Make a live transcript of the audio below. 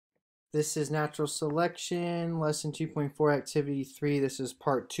This is natural selection, lesson 2.4, activity 3. This is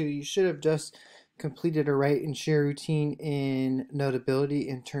part 2. You should have just completed a write and share routine in Notability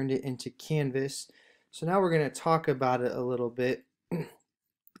and turned it into Canvas. So now we're going to talk about it a little bit.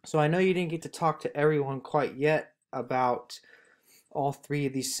 So I know you didn't get to talk to everyone quite yet about all three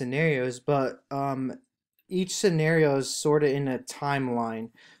of these scenarios, but each scenario is sort of in a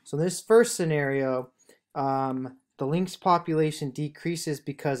timeline. So this first scenario, the lynx population decreases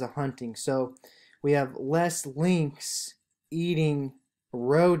because of hunting. So we have less lynx eating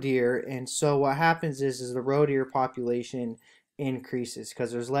roe deer, and so what happens is the roe deer population increases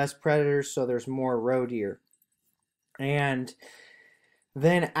because there's less predators, so there's more roe deer. And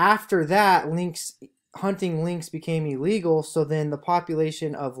then after that, hunting lynx became illegal, so then the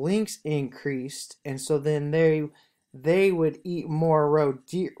population of lynx increased, and so then they would eat more roe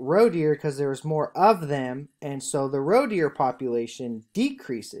deer because there was more of them, and so the roe deer population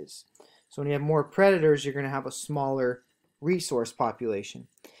decreases. So when you have more predators, you're going to have a smaller resource population.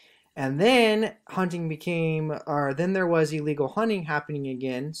 And then then there was illegal hunting happening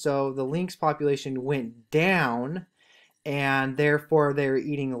again, so the lynx population went down, and therefore they were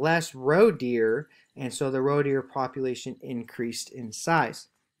eating less roe deer, and so the roe deer population increased in size.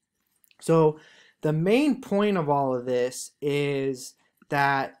 So the main point of all of this is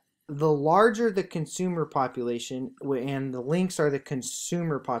that the larger the consumer population, and the lynx are the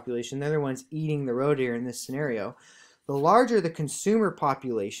consumer population, they're the ones eating the roe deer in this scenario, the larger the consumer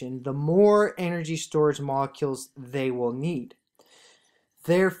population, the more energy storage molecules they will need.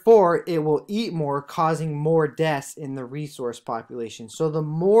 Therefore, it will eat more, causing more deaths in the resource population. So the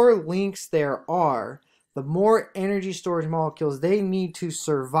more lynx there are, the more energy storage molecules they need to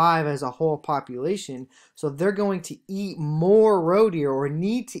survive as a whole population. So they're going to eat more roe deer, or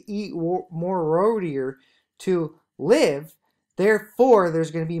need to eat more roe deer to live. Therefore,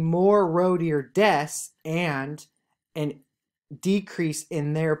 there's going to be more roe deer deaths and an decrease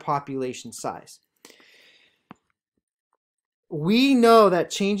in their population size. We know that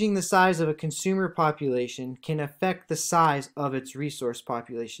changing the size of a consumer population can affect the size of its resource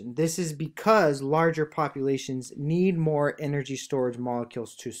population. This is because larger populations need more energy storage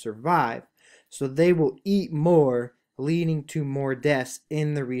molecules to survive, so they will eat more, leading to more deaths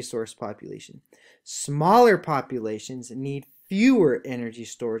in the resource population. Smaller populations need fewer energy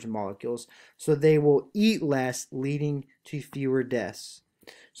storage molecules, so they will eat less, leading to fewer deaths.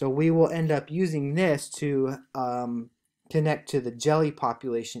 So we will end up using this to connect to the jelly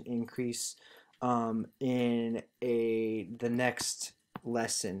population increase in the next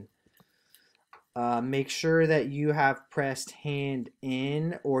lesson. Make sure that you have pressed hand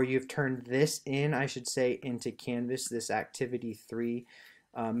in, or you've turned this in, I should say, into Canvas, this activity 3.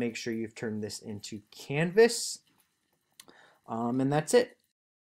 Make sure you've turned this into Canvas. And that's it.